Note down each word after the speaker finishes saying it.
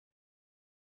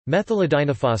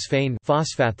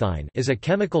Methylidynephosphane is a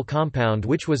chemical compound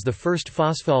which was the first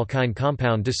phosphoalkyne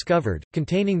compound discovered,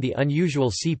 containing the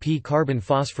unusual Cp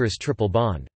carbon-phosphorus triple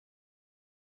bond.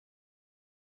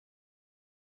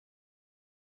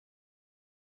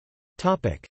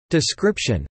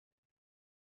 Description: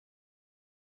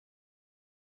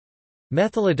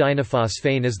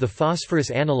 Methylidynephosphane is the phosphorus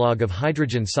analogue of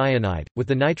hydrogen cyanide, with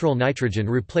the nitrile nitrogen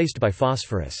replaced by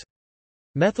phosphorus.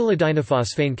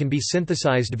 Methylidynephosphane can be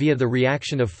synthesized via the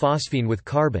reaction of phosphine with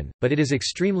carbon, but it is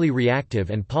extremely reactive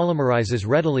and polymerizes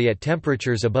readily at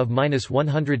temperatures above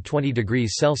 -120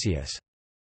 degrees Celsius.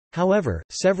 However,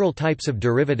 several types of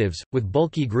derivatives, with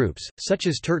bulky groups, such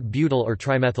as tert-butyl or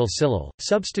trimethylsilyl,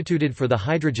 substituted for the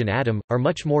hydrogen atom, are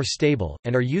much more stable,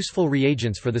 and are useful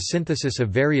reagents for the synthesis of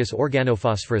various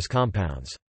organophosphorus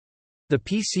compounds. The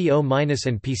PCO-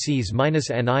 and PCs-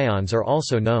 anions are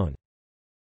also known.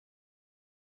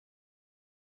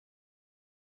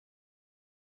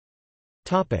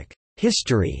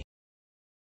 History.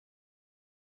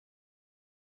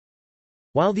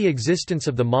 While the existence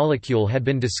of the molecule had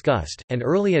been discussed, and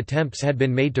early attempts had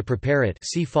been made to prepare it,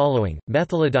 see following,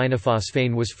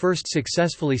 methylidynephosphane was first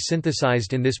successfully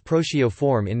synthesized in this protio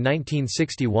form in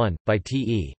 1961, by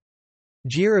T.E.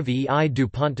 Gier of E.I.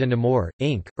 DuPont de Nemours,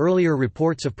 Inc. Earlier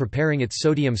reports of preparing its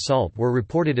sodium salt were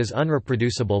reported as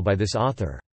unreproducible by this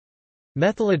author.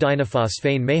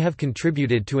 Methylidynephosphane may have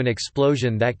contributed to an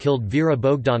explosion that killed Vera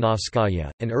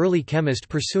Bogdanovskaya, an early chemist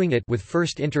pursuing it, with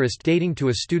first interest dating to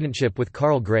a studentship with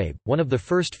Karl Graebe, one of the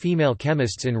first female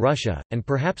chemists in Russia, and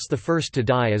perhaps the first to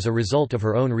die as a result of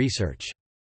her own research.